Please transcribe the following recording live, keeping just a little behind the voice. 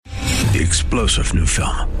The explosive new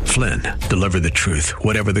film, Flynn, deliver the truth,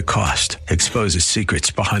 whatever the cost, exposes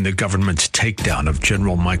secrets behind the government's takedown of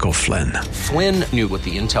General Michael Flynn. Flynn knew what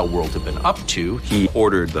the intel world had been up to. He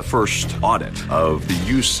ordered the first audit of the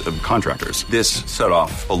use of contractors. This set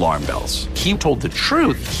off alarm bells. He told the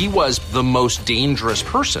truth. He was the most dangerous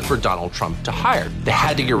person for Donald Trump to hire. They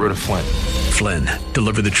had to get rid of Flynn. Flynn,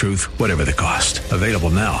 deliver the truth, whatever the cost. Available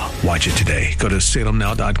now. Watch it today. Go to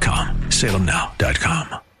salemnow.com.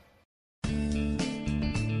 salemnow.com.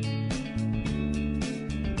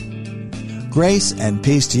 Grace and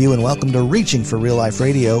peace to you, and welcome to Reaching for Real Life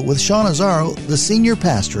Radio with Sean Azzaro, the senior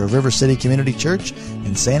pastor of River City Community Church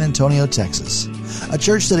in San Antonio, Texas. A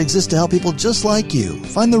church that exists to help people just like you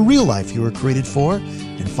find the real life you were created for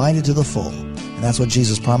and find it to the full. And that's what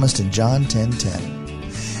Jesus promised in John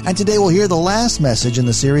 10:10. And today we'll hear the last message in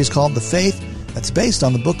the series called The Faith that's based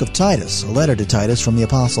on the book of Titus, a letter to Titus from the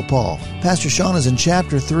Apostle Paul. Pastor Sean is in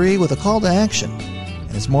chapter 3 with a call to action.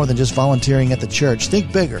 And it's more than just volunteering at the church.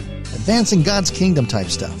 Think bigger. Advancing God's kingdom type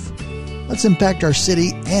stuff. Let's impact our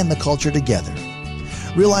city and the culture together.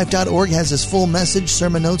 RealLife.org has this full message,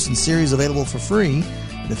 sermon notes, and series available for free.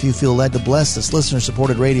 And if you feel led to bless this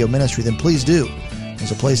listener-supported radio ministry, then please do.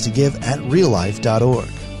 There's a place to give at RealLife.org.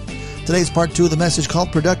 Today's part 2 of the message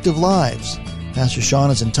called Productive Lives. Pastor Sean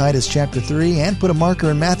is in Titus chapter 3 and put a marker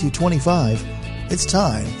in Matthew 25. It's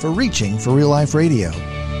time for Reaching for Real Life Radio.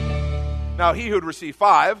 Now he who had received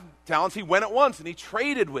 5 talents, he went at once and he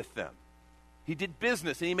traded with them. He did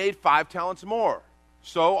business and he made 5 talents more.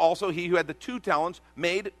 So also he who had the 2 talents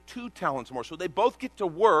made 2 talents more. So they both get to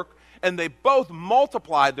work and they both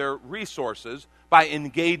multiply their resources by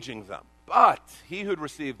engaging them. But he who had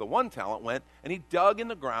received the 1 talent went and he dug in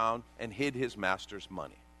the ground and hid his master's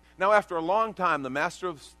money. Now after a long time, the master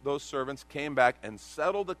of those servants came back and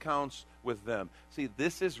settled accounts with them. See,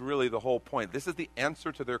 this is really the whole point. This is the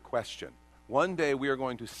answer to their question. One day we are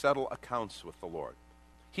going to settle accounts with the Lord.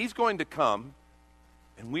 He's going to come,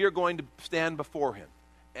 and we are going to stand before him.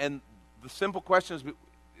 And the simple question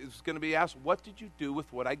is going to be asked, what did you do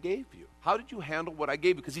with what I gave you? How did you handle what I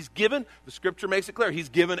gave you? Because he's given, the scripture makes it clear, he's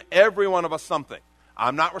given every one of us something.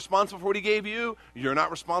 I'm not responsible for what he gave you. You're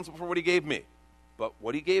not responsible for what he gave me. But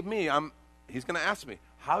what he gave me, he's going to ask me,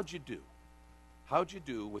 how'd you do? How'd you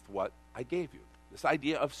do with what I gave you? This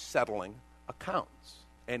idea of settling accounts.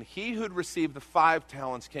 And he who had received the 5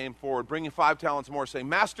 talents came forward, bringing 5 talents more, saying,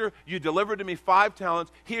 Master, you delivered to me 5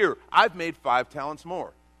 talents. Here, I've made 5 talents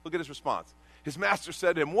more. Look at his response. His master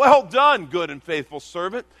said to him, well done, good and faithful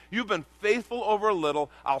servant. You've been faithful over a little.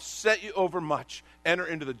 I'll set you over much. Enter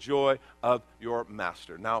into the joy of your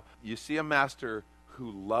master. Now, you see a master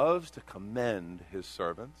who loves to commend his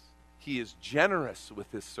servants. He is generous with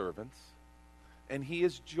his servants, and he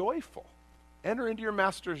is joyful. Enter into your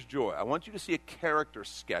master's joy. I want you to see a character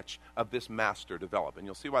sketch of this master develop, and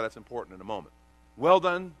you'll see why that's important in a moment. Well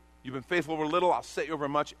done. You've been faithful over little. I'll set you over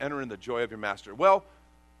much. Enter in the joy of your master. Well,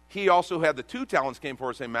 he also who had the 2 talents came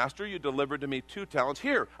forward and said, Master, you delivered to me 2 talents.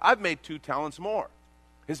 Here, I've made 2 talents more.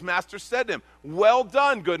 His master said to him, well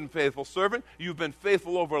done, good and faithful servant. You've been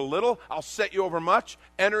faithful over a little. I'll set you over much.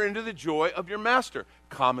 Enter into the joy of your master.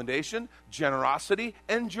 Commendation, generosity,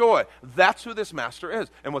 and joy. That's who this master is.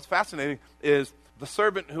 And what's fascinating is the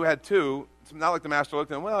servant who had 2, it's not like the master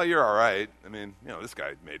looked at him, well, you're all right. I mean, this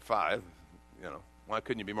guy made 5. Why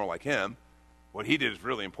couldn't you be more like him? What he did is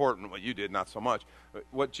really important. What you did, not so much.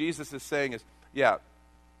 What Jesus is saying is, yeah,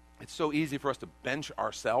 it's so easy for us to bench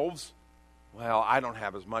ourselves. Well, I don't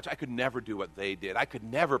have as much. I could never do what they did. I could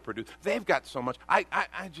never produce. They've got so much. I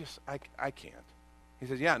can't. He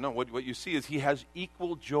says, yeah, no, what you see is he has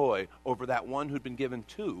equal joy over that one who'd been given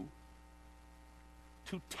 2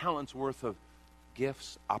 talents worth of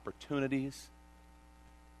gifts, opportunities,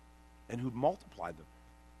 and who'd multiplied them.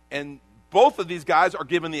 And both of these guys are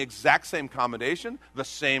given the exact same commendation, the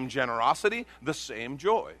same generosity, the same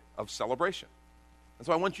joy of celebration. And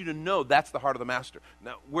so I want you to know that's the heart of the master.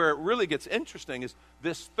 Now, where it really gets interesting is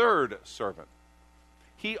this 3rd servant.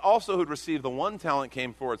 He also who'd received the 1 talent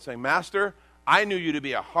came forward saying, Master, I knew you to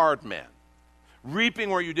be a hard man, reaping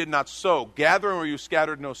where you did not sow, gathering where you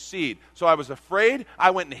scattered no seed. So I was afraid. I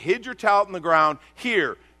went and hid your talent in the ground.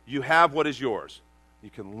 Here, you have what is yours. You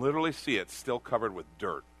can literally see it still covered with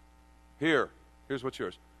dirt. Here's what's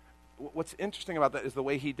yours. What's interesting about that is the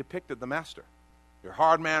way he depicted the master. You're a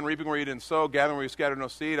hard man, reaping where you didn't sow, gathering where you scattered no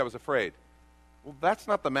seed. I was afraid. Well, that's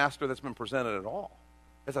not the master that's been presented at all.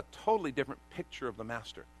 It's a totally different picture of the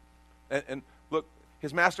master. And look,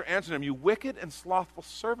 his master answered him, you wicked and slothful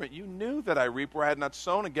servant, you knew that I reap where I had not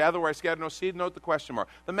sown and gather where I scattered no seed. Note the question mark.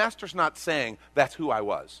 The master's not saying that's who I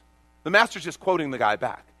was. The master's just quoting the guy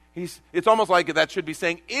back. It's almost like that should be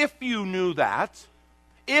saying, if you knew that,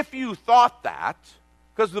 if you thought that,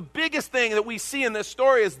 because the biggest thing that we see in this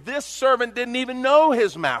story is this servant didn't even know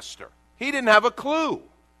his master. He didn't have a clue.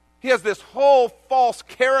 He has this whole false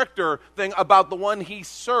character thing about the one he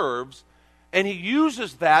serves, and he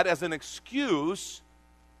uses that as an excuse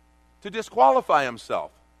to disqualify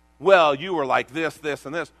himself. Well, you were like this, this,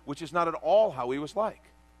 and this, which is not at all how he was like.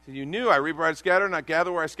 So you knew I reap where I scatter, not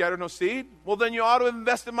gather where I scatter no seed? Well, then you ought to have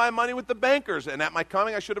invested my money with the bankers, and at my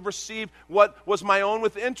coming I should have received what was my own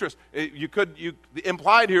with interest. The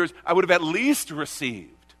implied here is I would have at least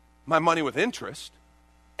received my money with interest.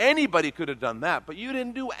 Anybody could have done that, but you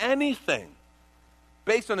didn't do anything.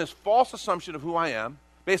 Based on this false assumption of who I am,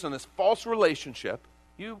 based on this false relationship,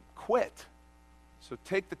 you quit. So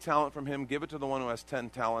take the talent from him, give it to the one who has 10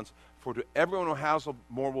 talents. For to everyone who has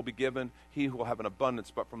more will be given, he who will have an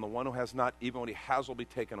abundance. But from the one who has not, even what he has will be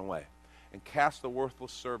taken away. And cast the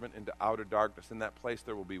worthless servant into outer darkness. In that place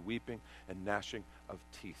there will be weeping and gnashing of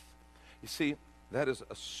teeth. You see, that is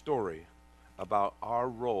a story about our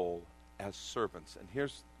role as servants. And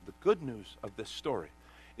here's the good news of this story,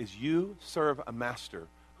 is you serve a master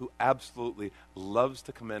who absolutely loves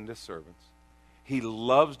to commend his servants. He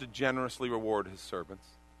loves to generously reward his servants.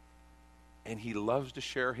 And he loves to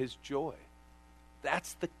share his joy.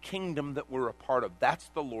 That's the kingdom that we're a part of. That's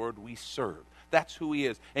the Lord we serve. That's who he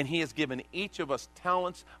is. And he has given each of us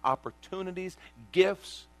talents, opportunities,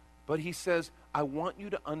 gifts. But he says, I want you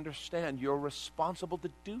to understand you're responsible to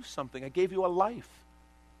do something. I gave you a life.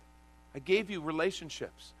 I gave you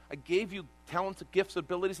relationships. I gave you talents, gifts,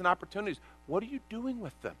 abilities, and opportunities. What are you doing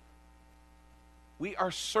with them? We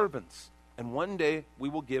are servants, and one day we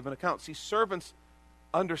will give an account. See, servants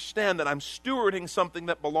understand that I'm stewarding something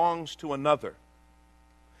that belongs to another.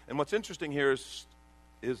 And what's interesting here is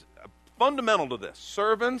fundamental to this.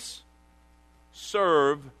 Servants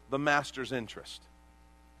serve the master's interest.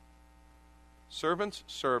 Servants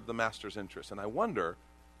serve the master's interest. And I wonder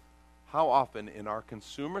how often in our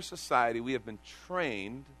consumer society we have been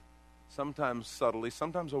trained, sometimes subtly,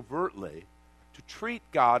 sometimes overtly, to treat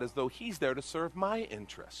God as though he's there to serve my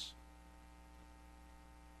interests.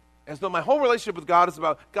 As though my whole relationship with God is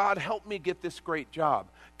about, God, help me get this great job.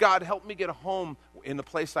 God, help me get a home in the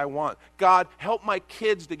place I want. God, help my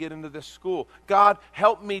kids to get into this school. God,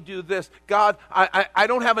 help me do this. God, I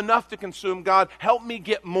don't have enough to consume. God, help me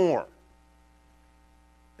get more.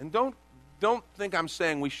 And don't think I'm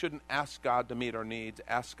saying we shouldn't ask God to meet our needs,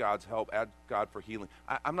 ask God's help, ask God for healing.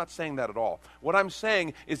 I'm not saying that at all. What I'm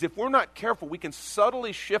saying is if we're not careful, we can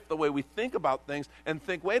subtly shift the way we think about things and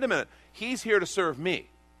think, wait a minute, he's here to serve me.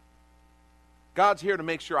 God's here to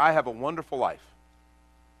make sure I have a wonderful life,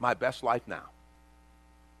 my best life now.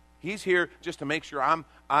 He's here just to make sure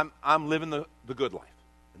I'm living the good life.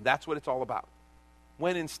 And that's what it's all about.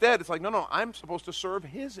 When instead, it's like, no, I'm supposed to serve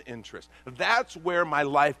his interest. That's where my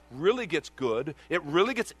life really gets good. It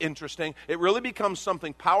really gets interesting. It really becomes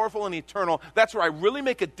something powerful and eternal. That's where I really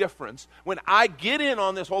make a difference when I get in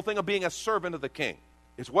on this whole thing of being a servant of the king.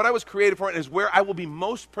 It's what I was created for, and it's where I will be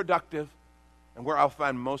most productive and where I'll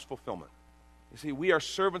find most fulfillment. You see, we are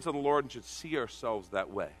servants of the Lord and should see ourselves that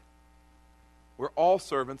way. We're all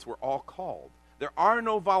servants. We're all called. There are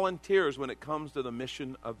no volunteers when it comes to the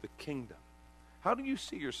mission of the kingdom. How do you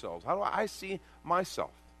see yourselves? How do I see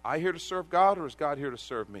myself? I here to serve God, or is God here to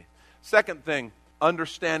serve me? Second thing,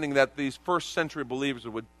 understanding that these first century believers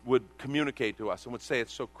would communicate to us and would say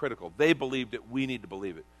it's so critical. They believed it. We need to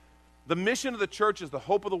believe it. The mission of the church is the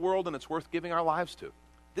hope of the world, and it's worth giving our lives to.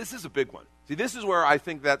 This is a big one. See, this is where I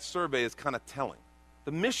think that survey is kind of telling.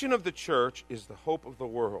 The mission of the church is the hope of the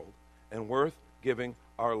world and worth giving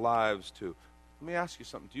our lives to. Let me ask you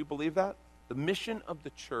something. Do you believe that? The mission of the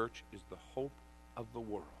church is the hope of the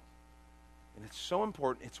world. And it's so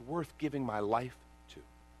important, it's worth giving my life to.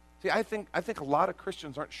 See, I think a lot of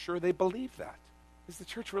Christians aren't sure they believe that. Is the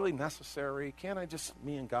church really necessary? Can't I just,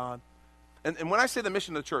 me and God? And when I say the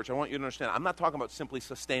mission of the church, I want you to understand, I'm not talking about simply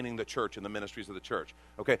sustaining the church and the ministries of the church.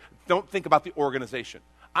 Okay? Don't think about the organization.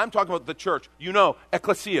 I'm talking about the church. You know,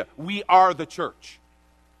 ecclesia. We are the church.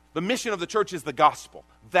 The mission of the church is the gospel.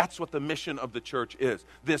 That's what the mission of the church is.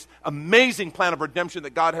 This amazing plan of redemption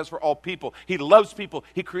that God has for all people. He loves people.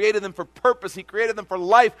 He created them for purpose. He created them for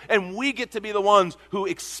life. And we get to be the ones who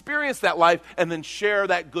experience that life and then share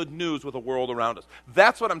that good news with the world around us.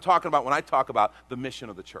 That's what I'm talking about when I talk about the mission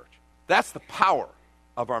of the church. That's the power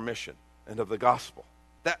of our mission and of the gospel.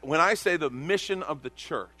 That when I say the mission of the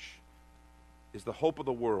church is the hope of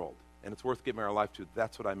the world and it's worth giving our life to,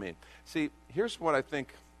 that's what I mean. See, here's what I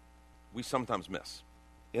think we sometimes miss.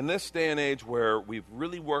 In this day and age where we've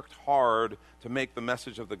really worked hard to make the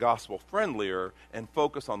message of the gospel friendlier and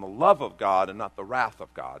focus on the love of God and not the wrath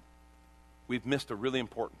of God, we've missed a really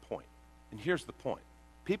important point. And here's the point.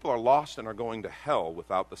 People are lost and are going to hell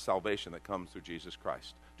without the salvation that comes through Jesus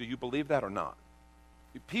Christ. Do you believe that or not?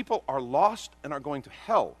 People are lost and are going to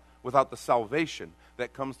hell without the salvation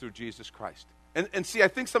that comes through Jesus Christ. And see, I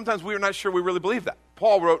think sometimes we are not sure we really believe that.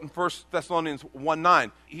 Paul wrote in 1 Thessalonians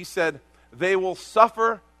 1:9, he said, they will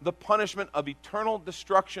suffer the punishment of eternal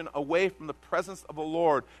destruction away from the presence of the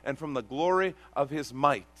Lord and from the glory of his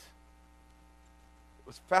might.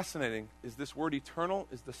 What's fascinating is this word eternal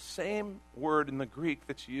is the same word in the Greek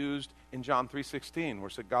that's used in John 3:16, where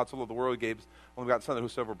it said, God so loved the world, he gave his only begotten Son, that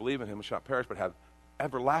whosoever believe in him shall not perish but have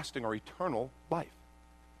everlasting or eternal life.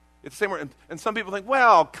 It's the same word. And some people think,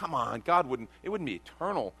 well, come on, it wouldn't be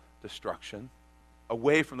eternal destruction.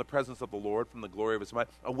 Away from the presence of the Lord, from the glory of his might,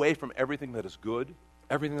 away from everything that is good,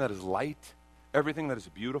 everything that is light, everything that is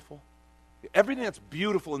beautiful. Everything that's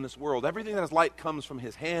beautiful in this world, everything that is light comes from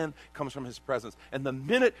his hand, comes from his presence. And the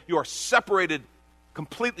minute you are separated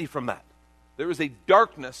completely from that, there is a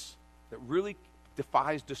darkness that really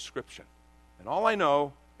defies description. And all I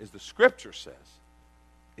know is the Scripture says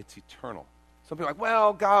it's eternal. Some people are like,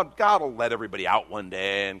 well, God will let everybody out one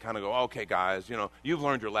day and kind of go, okay, guys, you've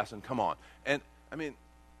learned your lesson, come on. And I mean,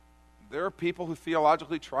 there are people who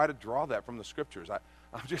theologically try to draw that from the Scriptures.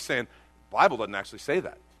 I'm just saying, the Bible doesn't actually say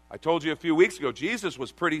that. I told you a few weeks ago, Jesus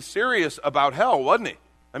was pretty serious about hell, wasn't he?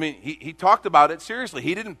 I mean, he talked about it seriously.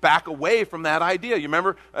 He didn't back away from that idea. You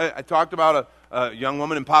remember, I talked about a young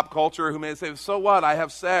woman in pop culture who may say, so what, I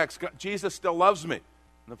have sex, Jesus still loves me.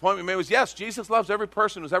 And the point we made was, yes, Jesus loves every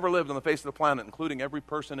person who's ever lived on the face of the planet, including every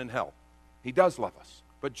person in hell. He does love us.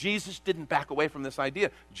 But Jesus didn't back away from this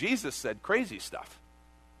idea. Jesus said crazy stuff.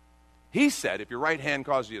 He said, if your right hand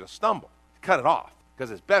causes you to stumble, cut it off,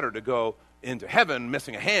 because it's better to go into heaven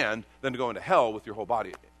missing a hand than to go into hell with your whole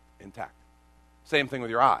body intact. Same thing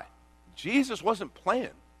with your eye. Jesus wasn't playing.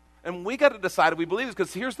 And we got to decide if we believe this,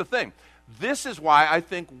 because here's the thing. This is why I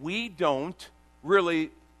think we don't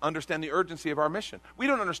really understand the urgency of our mission. We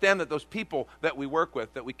don't understand that those people that we work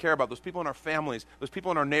with, that we care about, those people in our families, those people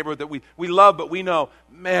in our neighborhood that we love, but we know,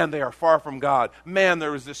 man, they are far from God. Man,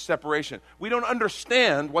 there is this separation. We don't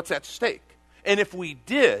understand what's at stake. And if we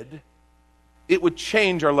did, it would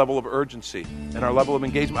change our level of urgency and our level of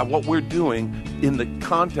engagement of what we're doing in the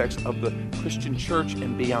context of the Christian church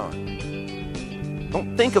and beyond.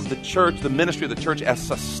 Don't think of the church, the ministry of the church, as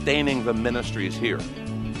sustaining the ministries here.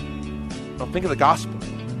 Don't think of the gospel,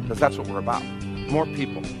 because that's what we're about. More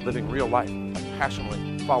people living real life,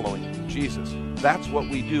 passionately following Jesus. That's what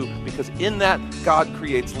we do, because in that, God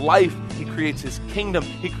creates life, he creates his kingdom,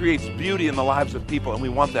 he creates beauty in the lives of people, and we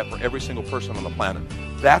want that for every single person on the planet.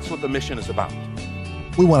 That's what the mission is about.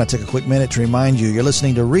 We want to take a quick minute to remind you you're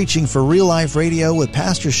listening to Reaching for Real Life Radio with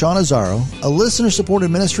Pastor Sean Azzaro, a listener-supported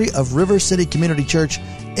ministry of River City Community Church,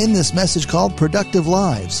 in this message called Productive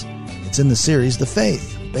Lives. It's in the series The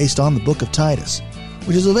Faith, based on the book of Titus,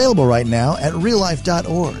 which is available right now at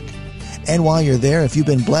reallife.org. And while you're there, if you've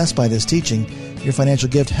been blessed by this teaching, your financial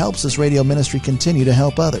gift helps this radio ministry continue to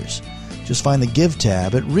help others. Just find the Give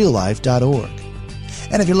tab at reallife.org.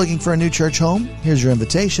 And if you're looking for a new church home, here's your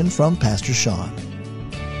invitation from Pastor Sean.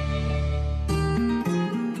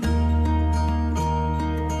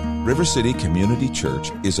 River City Community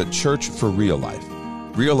Church is a church for real life.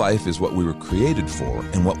 Real life is what we were created for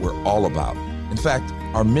and what we're all about. In fact,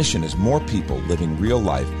 our mission is more people living real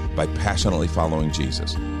life by passionately following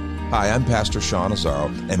Jesus. Hi, I'm Pastor Sean Azzaro,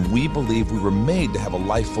 and we believe we were made to have a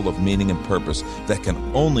life full of meaning and purpose that can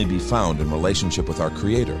only be found in relationship with our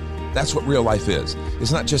Creator. That's what real life is.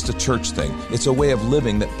 It's not just a church thing. It's a way of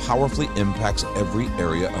living that powerfully impacts every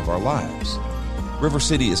area of our lives. River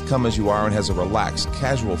City is come as you are and has a relaxed,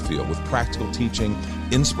 casual feel with practical teaching,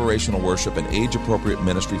 inspirational worship, and age-appropriate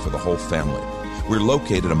ministry for the whole family. We're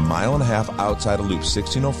located a mile and a half outside of Loop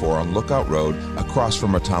 1604 on Lookout Road, across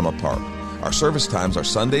from Retama Park. Our service times are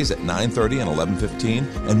Sundays at 9:30 and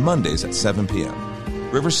 11:15 and Mondays at 7 p.m.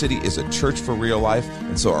 River City is a church for real life,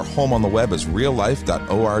 and so our home on the web is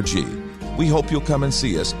reallife.org. We hope you'll come and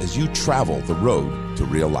see us as you travel the road to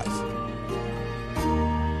real life.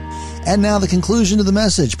 And now the conclusion to the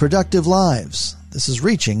message, Productive Lives. This is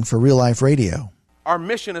Reaching for Real Life Radio. Our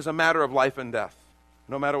mission is a matter of life and death.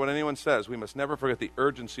 No matter what anyone says, we must never forget the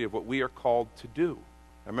urgency of what we are called to do.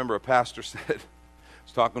 I remember a pastor said, I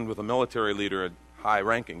was talking with a military leader, a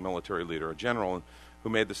high-ranking military leader, a general, who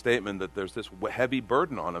made the statement that there's this heavy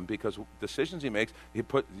burden on him because decisions he makes,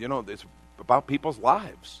 it's about people's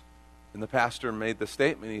lives. And the pastor made the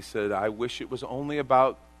statement, he said, I wish it was only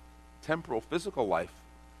about temporal, physical life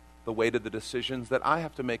the weight of the decisions that I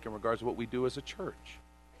have to make in regards to what we do as a church.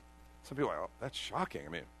 Some people are like, oh, that's shocking. I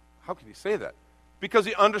mean, how can he say that? Because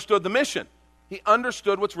he understood the mission. He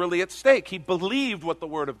understood what's really at stake. He believed what the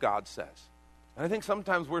Word of God says. And I think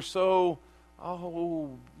sometimes we're so,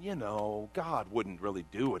 God wouldn't really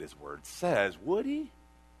do what His Word says, would He?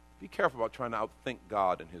 Be careful about trying to outthink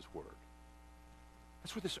God and His Word.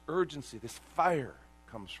 That's where this urgency, this fire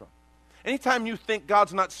comes from. Anytime you think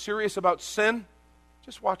God's not serious about sin,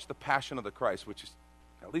 just watch The Passion of the Christ, which is,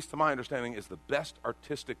 at least to my understanding, is the best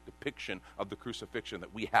artistic depiction of the crucifixion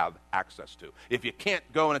that we have access to. If you can't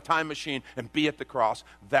go in a time machine and be at the cross,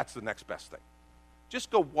 that's the next best thing.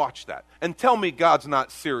 Just go watch that and tell me God's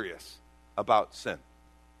not serious about sin.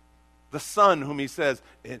 The Son whom He says,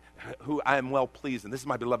 who I am well pleased, and this is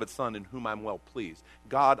my beloved Son in whom I am well pleased.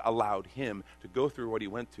 God allowed Him to go through what He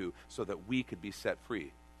went to so that we could be set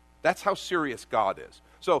free. That's how serious God is.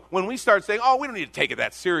 So when we start saying, we don't need to take it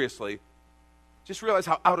that seriously, just realize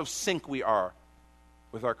how out of sync we are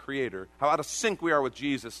with our Creator, how out of sync we are with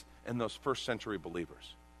Jesus and those first century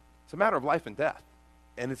believers. It's a matter of life and death,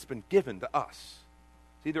 and it's been given to us.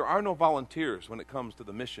 See, there are no volunteers when it comes to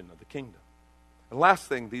the mission of the kingdom. The last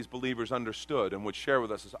thing these believers understood and would share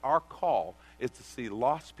with us is our call is to see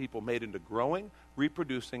lost people made into growing,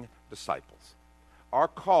 reproducing disciples. Our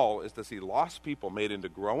call is to see lost people made into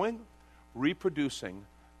growing, reproducing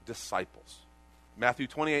disciples. Matthew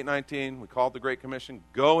 28:19, we call it the Great Commission,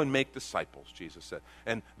 go and make disciples, Jesus said.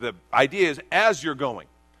 And the idea is as you're going.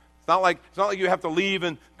 It's not like you have to leave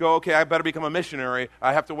and go, okay, I better become a missionary,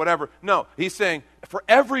 I have to whatever. No, He's saying for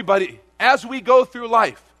everybody, as we go through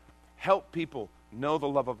life, help people know the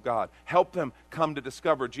love of God. Help them come to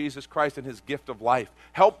discover Jesus Christ and His gift of life.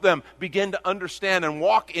 Help them begin to understand and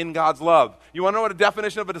walk in God's love. You want to know what a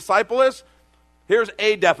definition of a disciple is? Here's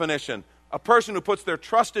a definition. A person who puts their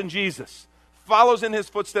trust in Jesus, follows in His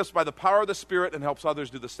footsteps by the power of the Spirit, and helps others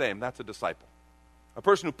do the same. That's a disciple. A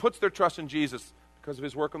person who puts their trust in Jesus because of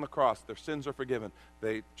His work on the cross, their sins are forgiven.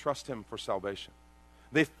 They trust Him for salvation.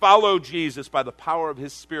 They follow Jesus by the power of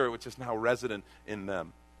His Spirit, which is now resident in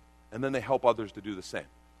them. And then they help others to do the same.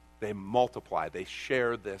 They multiply. They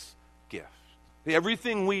share this gift. See,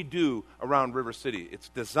 everything we do around River City, it's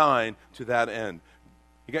designed to that end.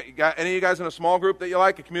 You got any of you guys in a small group that you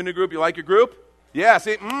like, a community group? You like your group? Yeah,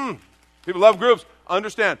 see, people love groups.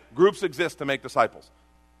 Understand, groups exist to make disciples.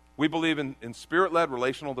 We believe in Spirit-led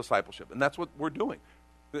relational discipleship, and that's what we're doing.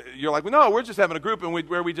 You're like, well, no, we're just having a group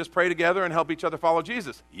where we just pray together and help each other follow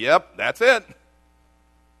Jesus. Yep, that's it.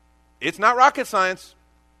 It's not rocket science.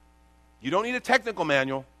 You don't need a technical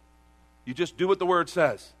manual. You just do what the Word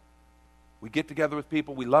says. We get together with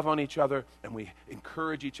people, we love on each other, and we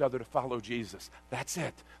encourage each other to follow Jesus. That's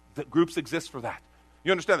it. The groups exist for that.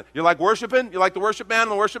 You understand that? You like worshiping? You like the worship band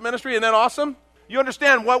and the worship ministry? Isn't that awesome? You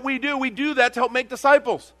understand what we do that to help make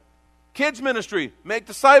disciples. Kids ministry, make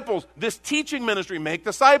disciples. This teaching ministry, make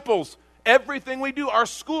disciples. Everything we do, our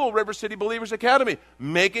school, River City Believers Academy,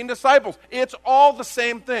 making disciples. It's all the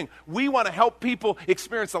same thing. We want to help people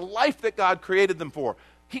experience the life that God created them for.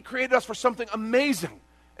 He created us for something amazing.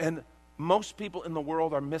 And most people in the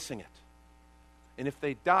world are missing it. And if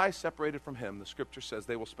they die separated from Him, the Scripture says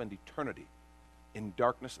they will spend eternity in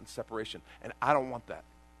darkness and separation. And I don't want that.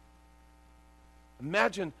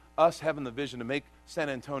 Imagine us having the vision to make San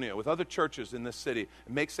Antonio, with other churches in this city,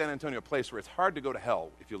 and make San Antonio a place where it's hard to go to hell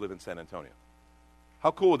if you live in San Antonio.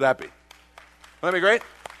 How cool would that be? Wouldn't that be great?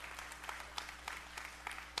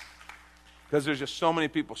 Because there's just so many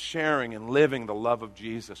people sharing and living the love of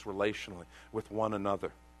Jesus relationally with one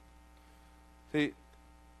another. See,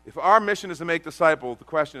 if our mission is to make disciples, the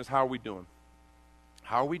question is, how are we doing?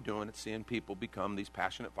 How are we doing at seeing people become these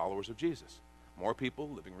passionate followers of Jesus? More people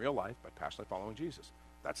living real life by passionately following Jesus.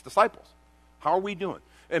 That's disciples. How are we doing?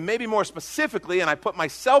 And maybe more specifically, and I put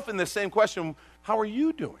myself in this same question, how are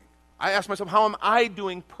you doing? I ask myself, how am I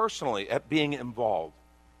doing personally at being involved?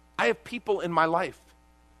 I have people in my life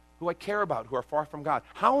who I care about who are far from God.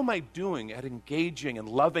 How am I doing at engaging and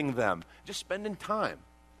loving them? Just spending time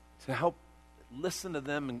to help listen to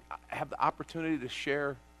them and have the opportunity to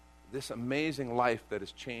share this amazing life that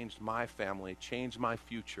has changed my family, changed my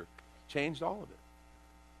future, changed all of it.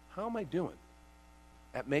 How am I doing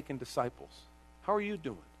at making disciples? How are you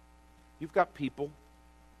doing? You've got people.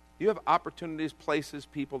 You have opportunities, places,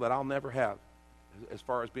 people that I'll never have as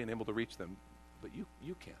far as being able to reach them, but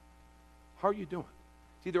you can. How are you doing?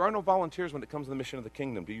 See, there are no volunteers when it comes to the mission of the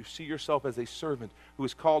kingdom. Do you see yourself as a servant who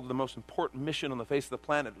is called to the most important mission on the face of the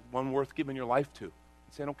planet, one worth giving your life to? And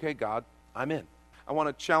saying, okay, God, I'm in. I want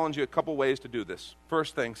to challenge you a couple ways to do this.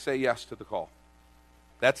 First thing, say yes to the call.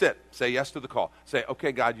 That's it. Say yes to the call. Say,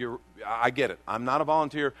 okay, God, I get it. I'm not a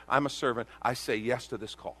volunteer. I'm a servant. I say yes to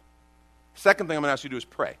this call. Second thing I'm going to ask you to do is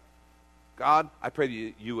pray. God, I pray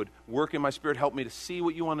that you would work in my spirit, help me to see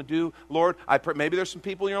what you want to do. Lord, I pray, maybe there's some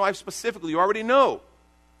people in your life specifically you already know.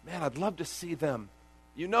 Man, I'd love to see them.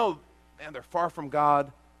 You know, man, they're far from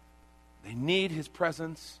God. They need his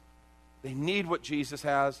presence. They need what Jesus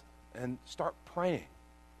has. And start praying.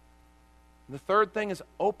 And the third thing is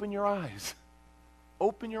open your eyes.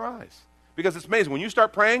 Open your eyes. Because it's amazing. When you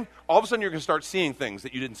start praying, all of a sudden you're going to start seeing things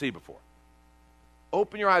that you didn't see before.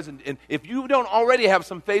 Open your eyes. And if you don't already have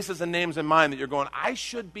some faces and names in mind that you're going, I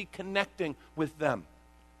should be connecting with them.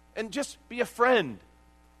 And just be a friend.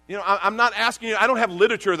 You know, I'm not asking you, I don't have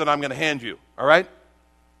literature that I'm going to hand you, all right?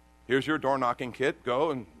 Here's your door knocking kit.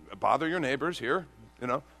 Go and bother your neighbors here. You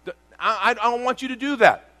know, I don't want you to do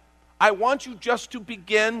that. I want you just to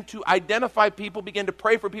begin to identify people, begin to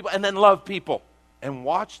pray for people, and then love people. And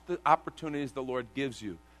watch the opportunities the Lord gives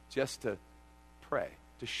you just to pray,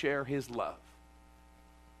 to share his love.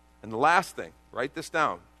 And the last thing, write this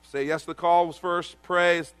down. Say yes to the call was first,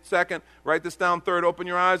 pray is second. Write this down. Third, open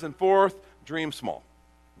your eyes. And fourth, dream small.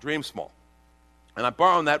 Dream small. And I'm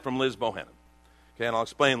borrowing that from Liz Bohannon. Okay, and I'll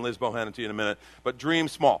explain Liz Bohannon to you in a minute. But dream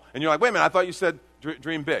small. And you're like, wait a minute, I thought you said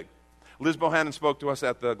dream big. Liz Bohannon spoke to us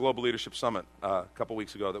at the Global Leadership Summit a couple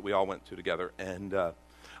weeks ago that we all went to together. And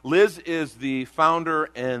Liz is the founder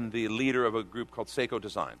and the leader of a group called Seiko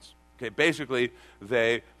Designs. Okay, basically,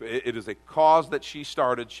 it is a cause that she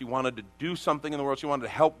started. She wanted to do something in the world. She wanted to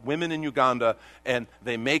help women in Uganda, and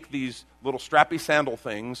they make these little strappy sandal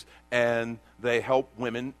things, and they help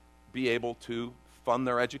women be able to fund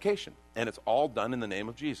their education. And it's all done in the name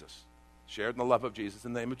of Jesus, shared in the love of Jesus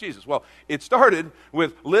in the name of Jesus. Well, it started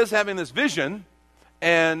with Liz having this vision,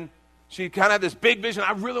 and she kind of had this big vision.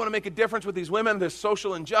 I really want to make a difference with these women. There's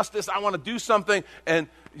social injustice. I want to do something. And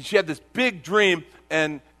she had this big dream.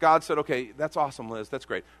 And God said, okay, that's awesome, Liz. That's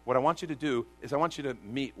great. What I want you to do is I want you to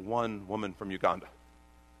meet one woman from Uganda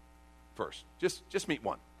first. Just meet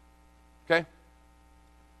one. Okay?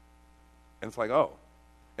 And it's like, oh.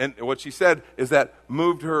 And what she said is that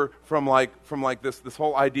moved her from this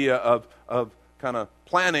whole idea of kind of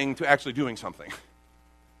planning to actually doing something.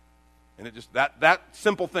 And it just, that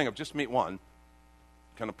simple thing of just meet one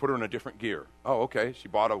kind of put her in a different gear. Oh, okay. She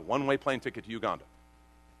bought a one-way plane ticket to Uganda.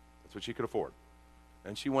 That's what she could afford.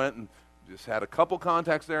 And she went and just had a couple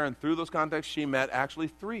contacts there, and through those contacts she met actually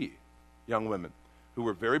 3 young women who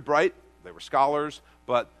were very bright. They were scholars,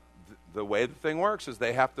 but the way the thing works is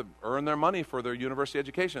they have to earn their money for their university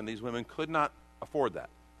education. These women could not afford that.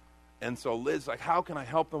 And so Liz's like, how can I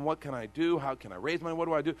help them? What can I do? How can I raise money? What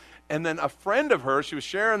do I do? And then a friend of hers, she was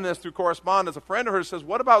sharing this through correspondence, a friend of hers says,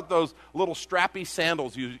 what about those little strappy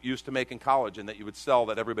sandals you used to make in college and that you would sell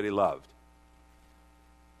that everybody loved?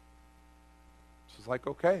 She's like,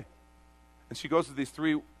 okay. And she goes to these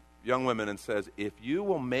 3 young women and says, if you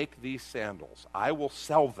will make these sandals, I will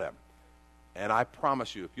sell them. And I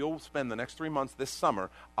promise you, if you'll spend the next 3 months this summer,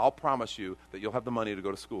 I'll promise you that you'll have the money to go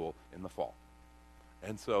to school in the fall.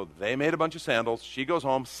 And so they made a bunch of sandals. She goes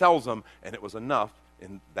home, sells them, and it was enough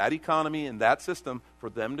in that economy, in that system, for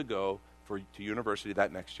them to go to university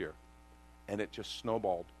that next year. And it just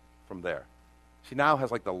snowballed from there. She now has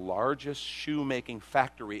like the largest shoemaking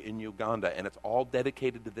factory in Uganda, and it's all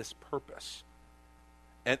dedicated to this purpose.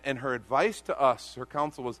 And her advice to us, her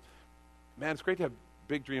counsel was, man, it's great to have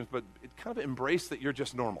big dreams, but it kind of embrace that you're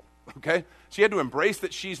just normal. Okay? She had to embrace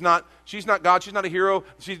that she's not God, she's not a hero.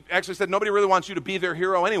 She actually said nobody really wants you to be their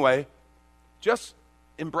hero anyway. Just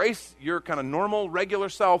embrace your kind of normal, regular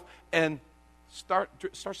self and start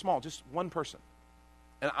small, just one person.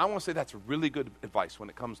 And I want to say that's really good advice when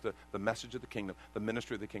it comes to the message of the kingdom, the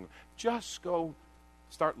ministry of the kingdom. Just go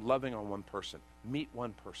start loving on one person. Meet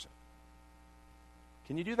one person.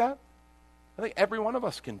 Can you do that? I think every one of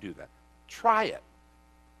us can do that. Try it.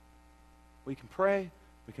 We can pray.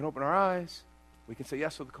 We can open our eyes. We can say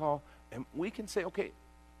yes to the call. And we can say, okay,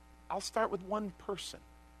 I'll start with one person.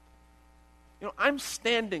 You know, I'm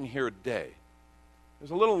standing here today.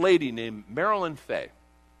 There's a little lady named Marilyn Fay.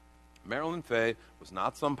 Marilyn Fay was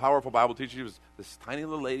not some powerful Bible teacher. She was this tiny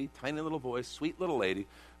little lady, tiny little voice, sweet little lady.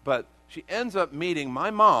 But she ends up meeting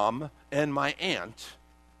my mom and my aunt,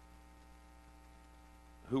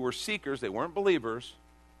 who were seekers. They weren't believers.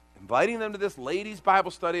 Inviting them to this ladies'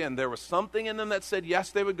 Bible study, and there was something in them that said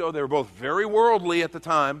yes, they would go. They were both very worldly at the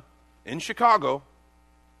time in Chicago.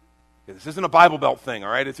 This isn't a Bible Belt thing,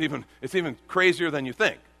 all right? It's even crazier than you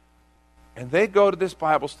think. And they go to this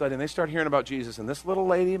Bible study, and they start hearing about Jesus, and this little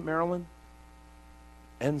lady, Marilyn,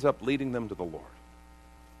 ends up leading them to the Lord.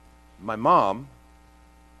 My mom,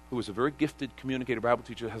 who was a very gifted communicator, Bible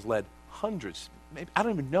teacher, has led hundreds, maybe, I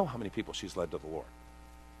don't even know how many people she's led to the Lord.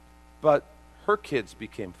 But her kids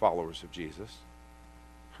became followers of Jesus.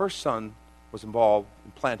 Her son was involved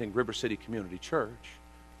in planting River City Community Church.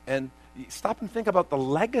 And stop and think about the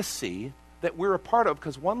legacy that we're a part of,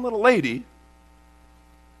 because one little lady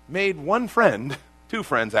made one friend, two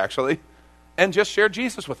friends actually, and just shared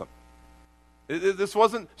Jesus with them.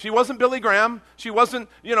 She wasn't Billy Graham. She wasn't,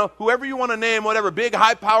 whoever you want to name, whatever, big,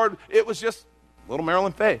 high-powered. It was just little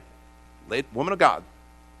Marilyn Faye, late woman of God,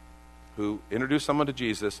 who introduced someone to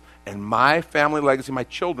Jesus. And my family legacy, my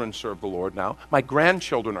children serve the Lord now. My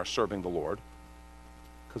grandchildren are serving the Lord.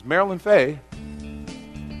 Because Marilyn Faye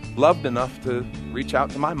loved enough to reach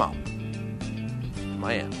out to my mom,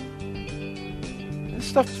 my aunt. This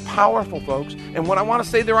stuff is powerful, folks. And what I want to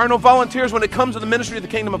say, there are no volunteers when it comes to the ministry of the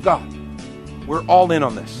kingdom of God. We're all in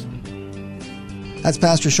on this. That's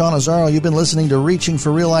Pastor Sean Azzaro. You've been listening to Reaching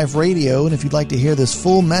for Real Life Radio, and if you'd like to hear this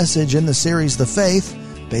full message in the series The Faith,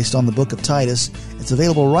 based on the book of Titus, it's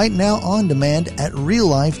available right now on demand at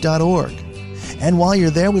reallife.org. And while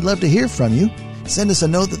you're there, we'd love to hear from you. Send us a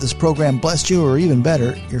note that this program blessed you, or even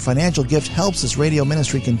better, your financial gift helps this radio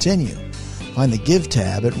ministry continue. Find the Give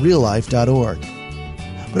tab at reallife.org.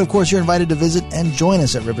 But of course, you're invited to visit and join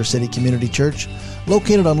us at River City Community Church,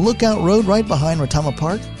 located on Lookout Road right behind Retama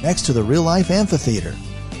Park, next to the Real Life Amphitheater.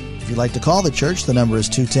 If you'd like to call the church, the number is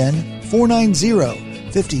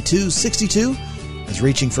 210-490-5262. As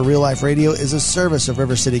Reaching for Real Life Radio is a service of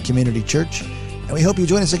River City Community Church, and we hope you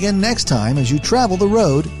join us again next time as you travel the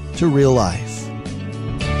road to real life.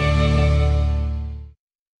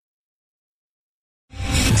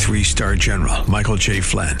 Three-star General Michael J.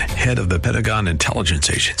 Flynn, head of the Pentagon Intelligence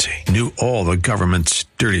Agency, knew all the government's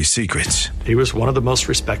dirty secrets. He was one of the most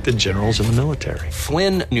respected generals in the military.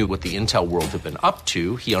 Flynn knew what the intel world had been up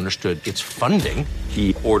to. He understood its funding.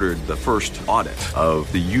 He ordered the first audit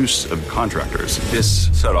of the use of contractors. This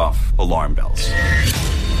set off alarm bells.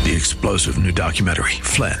 The explosive new documentary,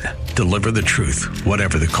 Flynn, Deliver the Truth,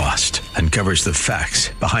 Whatever the Cost, uncovers the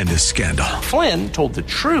facts behind this scandal. Flynn told the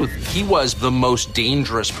truth. He was the most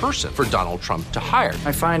dangerous person for Donald Trump to hire.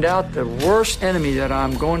 I find out the worst enemy that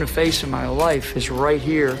I'm going to face in my life is right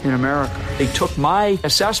here in America. They took my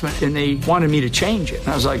assessment and they wanted me to change it. And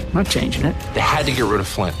I was like, I'm not changing it. They had to get rid of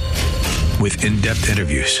Flynn. With in-depth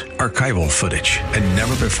interviews, archival footage, and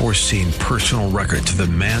never-before-seen personal records of the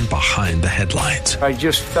man behind the headlines. I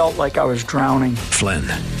just felt like I was drowning. Flynn,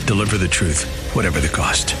 Deliver the Truth, Whatever the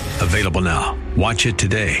Cost. Available now. Watch it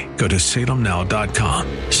today. Go to salemnow.com.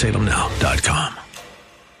 salemnow.com.